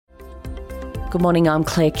Good morning, I'm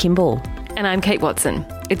Claire Kimball. And I'm Kate Watson.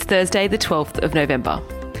 It's Thursday, the 12th of November.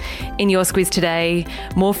 In your squiz today,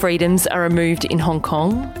 more freedoms are removed in Hong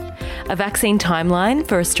Kong, a vaccine timeline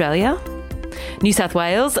for Australia, New South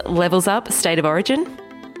Wales levels up state of origin,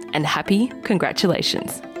 and happy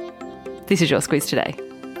congratulations. This is your squiz today.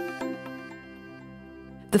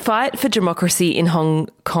 The fight for democracy in Hong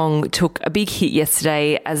Kong took a big hit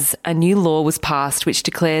yesterday as a new law was passed which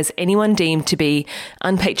declares anyone deemed to be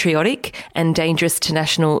unpatriotic and dangerous to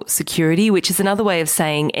national security, which is another way of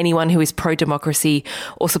saying anyone who is pro-democracy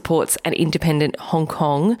or supports an independent Hong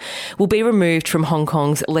Kong will be removed from Hong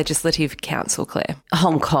Kong's Legislative Council, Claire.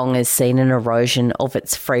 Hong Kong has seen an erosion of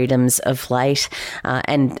its freedoms of late,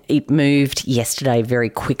 and it moved yesterday very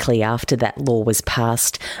quickly after that law was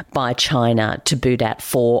passed by China to boot out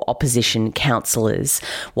 4 opposition councillors.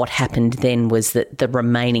 What happened then was that the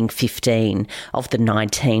remaining 15 of the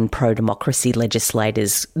 19 pro-democracy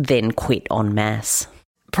legislators then quit en masse.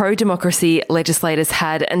 Pro-democracy legislators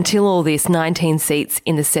had, until all this, 19 seats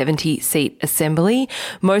in the 70-seat assembly.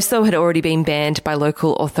 Most, though, had already been banned by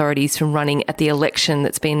local authorities from running at the election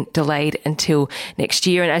that's been delayed until next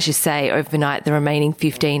year. And as you say, overnight, the remaining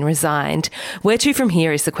 15 resigned. Where to from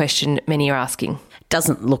here is the question many are asking.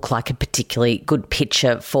 Doesn't look like a particularly good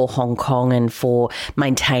picture for Hong Kong and for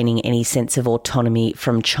maintaining any sense of autonomy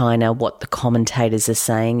from China. What the commentators are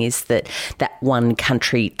saying is that one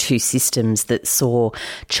country, two systems that saw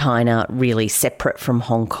China really separate from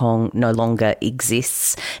Hong Kong no longer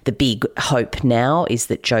exists. The big hope now is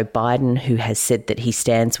that Joe Biden, who has said that he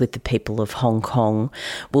stands with the people of Hong Kong,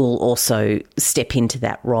 will also step into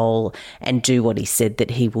that role and do what he said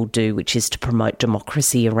that he will do, which is to promote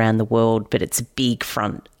democracy around the world. But it's a big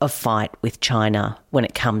front of fight with China when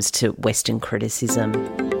it comes to Western criticism.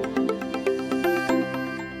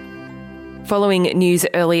 Following news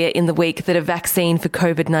earlier in the week that a vaccine for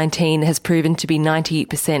COVID-19 has proven to be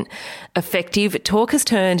 90% effective, talk has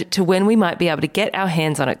turned to when we might be able to get our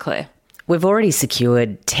hands on it, Claire. We've already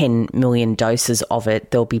secured 10 million doses of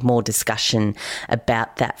it. There'll be more discussion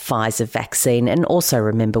about that Pfizer vaccine, and also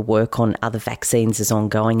remember work on other vaccines is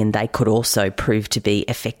ongoing and they could also prove to be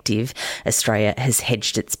effective. Australia has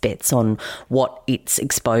hedged its bets on what its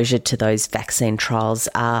exposure to those vaccine trials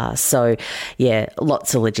are. So, yeah,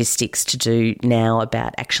 lots of logistics to do now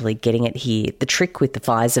about actually getting it here. The trick with the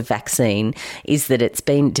Pfizer vaccine is that it's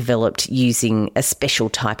been developed using a special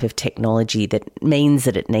type of technology that means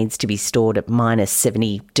that it needs to be stored at minus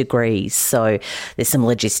 70 degrees. So there's some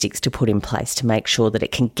logistics to put in place to make sure that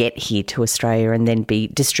it can get here to Australia and then be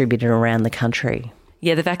distributed around the country.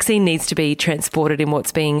 Yeah, the vaccine needs to be transported in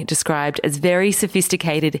what's being described as very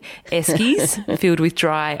sophisticated eskies filled with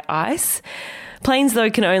dry ice. Planes,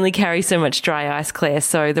 though, can only carry so much dry ice, Claire,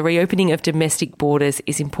 so the reopening of domestic borders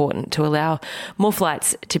is important to allow more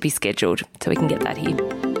flights to be scheduled so we can get that here.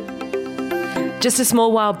 Just a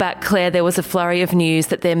small while back, Claire, there was a flurry of news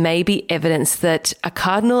that there may be evidence that a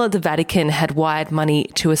cardinal at the Vatican had wired money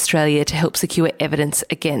to Australia to help secure evidence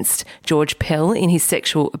against George Pell in his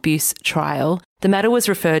sexual abuse trial. The matter was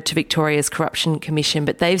referred to Victoria's Corruption Commission,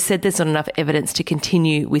 but they've said there's not enough evidence to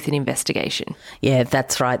continue with an investigation. Yeah,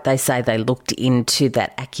 that's right. They say they looked into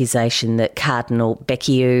that accusation that Cardinal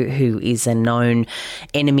Becciu, who is a known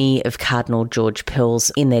enemy of Cardinal George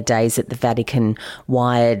Pell's, in their days at the Vatican,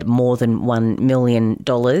 wired more than $1 million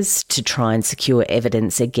to try and secure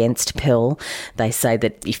evidence against Pell. They say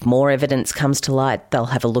that if more evidence comes to light, they'll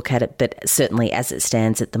have a look at it, but certainly as it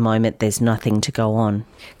stands at the moment, there's nothing to go on.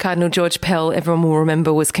 Cardinal George Pell, everyone will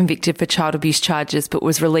remember, was convicted for child abuse charges but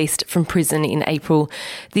was released from prison in April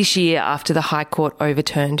this year after the High Court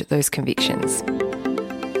overturned those convictions.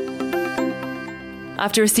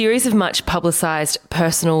 After a series of much publicised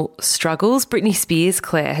personal struggles, Britney Spears,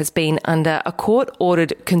 Claire, has been under a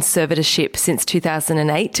court-ordered conservatorship since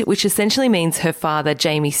 2008, which essentially means her father,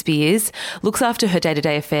 Jamie Spears, looks after her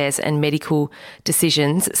day-to-day affairs and medical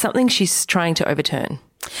decisions, something she's trying to overturn.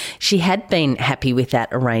 She had been happy with that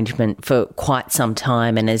arrangement for quite some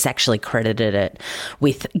time and has actually credited it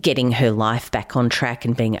with getting her life back on track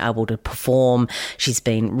and being able to perform. She's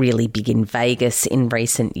been really big in Vegas in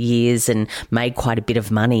recent years and made quite a bit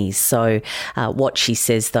of money. So what she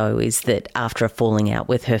says, though, is that after a falling out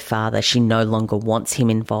with her father, she no longer wants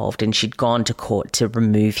him involved and she'd gone to court to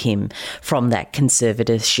remove him from that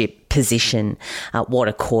conservatorship position. What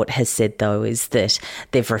a court has said, though, is that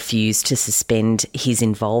they've refused to suspend his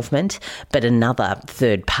involvement, but another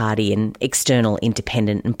third party, an external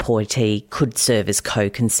independent appointee, could serve as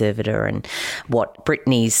co-conservator. And what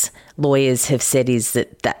Britney's lawyers have said is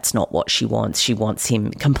that that's not what she wants. She wants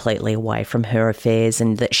him completely away from her affairs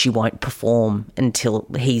and that she won't perform until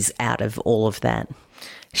he's out of all of that.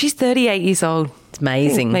 She's 38 years old. It's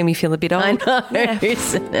amazing. Made me feel a bit old. I know,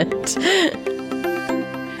 isn't it?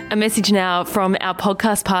 A message now from our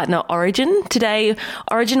podcast partner, Origin. Today,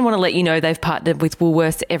 Origin want to let you know they've partnered with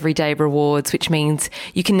Woolworths Everyday Rewards, which means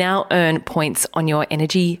you can now earn points on your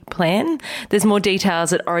energy plan. There's more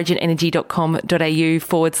details at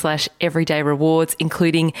originenergy.com.au/everyday rewards,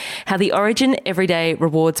 including how the Origin Everyday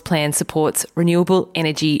Rewards plan supports renewable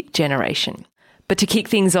energy generation. But to kick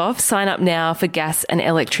things off, sign up now for gas and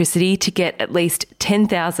electricity to get at least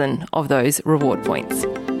 10,000 of those reward points.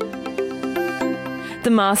 The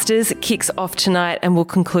Masters kicks off tonight and will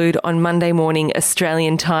conclude on Monday morning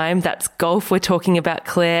Australian time. That's golf we're talking about,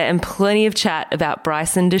 Claire, and plenty of chat about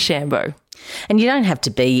Bryson DeChambeau. And you don't have to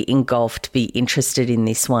be in golf to be interested in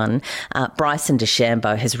this one. Bryson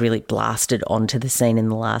DeChambeau has really blasted onto the scene in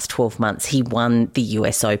the last 12 months. He won the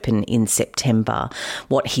US Open in September.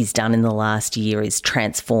 What he's done in the last year is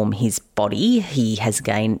transform his body. He has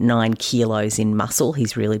gained 9 kilos in muscle.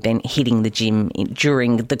 He's really been hitting the gym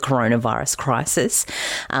during the coronavirus crisis.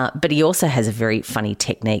 But he also has a very funny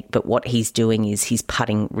technique. But what he's doing is he's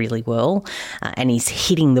putting really well and he's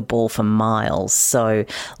hitting the ball for miles. So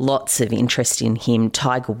lots of interest in him.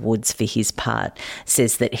 Tiger Woods, for his part,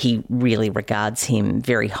 says that he really regards him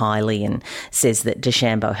very highly and says that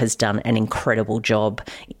DeChambeau has done an incredible job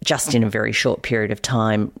just in a very short period of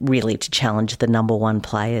time, really to challenge the number one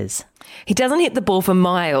players. He doesn't hit the ball for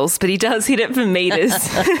miles, but he does hit it for metres.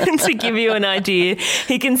 To give you an idea,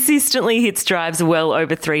 he consistently hits drives well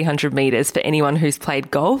over 300 metres. For anyone who's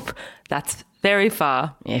played golf, that's very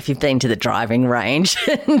far. Yeah, if you've been to the driving range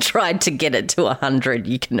and tried to get it to 100,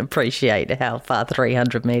 you can appreciate how far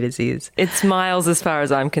 300 metres is. It's miles as far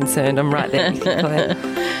as I'm concerned. I'm right there with you, Claire.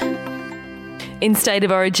 In State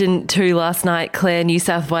of Origin 2 last night, Claire, New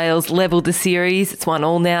South Wales levelled the series. It's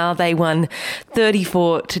 1-1 now. They won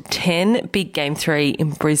 34-10. Big Game 3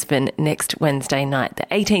 in Brisbane next Wednesday night, the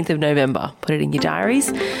 18th of November. Put it in your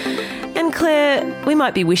diaries. And Claire, we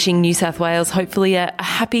might be wishing New South Wales hopefully a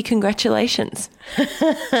happy congratulations.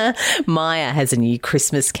 Maya has a new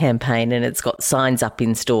Christmas campaign and it's got signs up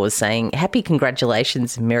in stores saying happy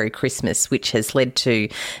congratulations and Merry Christmas, which has led to,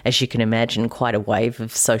 as you can imagine, quite a wave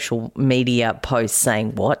of social media posts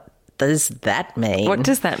saying, what does that mean? What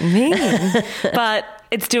does that mean? But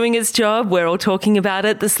it's doing its job. We're all talking about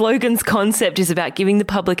it. The slogan's concept is about giving the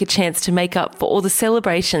public a chance to make up for all the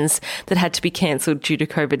celebrations that had to be cancelled due to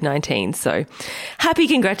COVID-19. So happy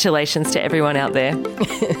congratulations to everyone out there.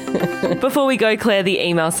 Before we go, Claire, the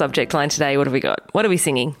email subject line today, what have we got? What are we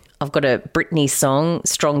singing? I've got a Britney song,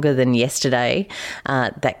 Stronger Than Yesterday,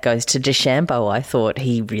 that goes to DeChambeau. I thought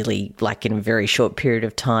he really, in a very short period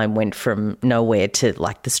of time, went from nowhere to,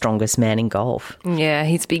 the strongest man in golf. Yeah,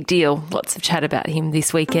 he's a big deal. Lots of chat about him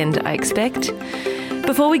this weekend, I expect.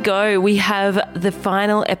 Before we go, we have the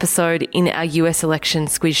final episode in our US election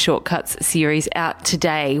Squiz Shortcuts series out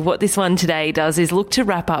today. What this one today does is look to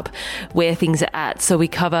wrap up where things are at. So we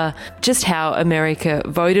cover just how America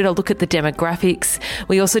voted. I'll look at the demographics.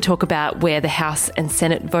 We also talk about where the House and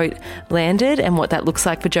Senate vote landed and what that looks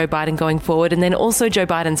like for Joe Biden going forward. And then also Joe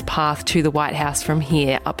Biden's path to the White House from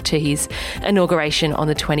here up to his inauguration on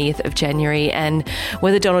the 20th of January and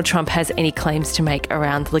whether Donald Trump has any claims to make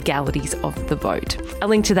around the legalities of the vote. A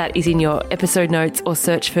link to that is in your episode notes or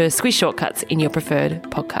search for Squiz Shortcuts in your preferred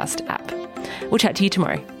podcast app. We'll chat to you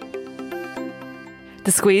tomorrow.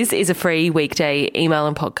 The Squiz is a free weekday email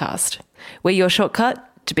and podcast. We're your shortcut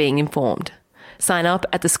to being informed. Sign up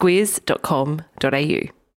at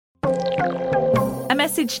thesquiz.com.au. A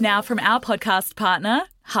message now from our podcast partner,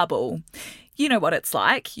 Hubble. You know what it's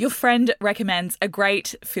like. Your friend recommends a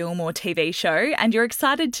great film or TV show and you're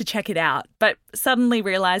excited to check it out, but suddenly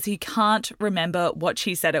realise you can't remember what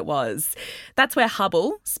she said it was. That's where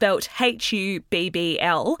Hubble, spelt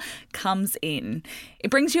HUBBL, comes in. It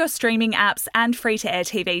brings your streaming apps and free-to-air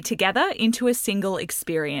TV together into a single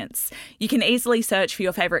experience. You can easily search for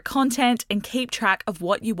your favourite content and keep track of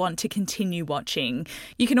what you want to continue watching.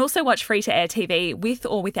 You can also watch free-to-air TV with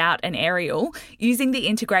or without an aerial using the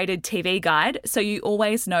integrated TV guide so you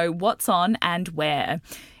always know what's on and where.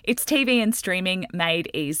 It's TV and streaming made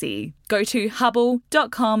easy. Go to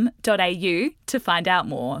hubble.com.au to find out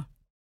more.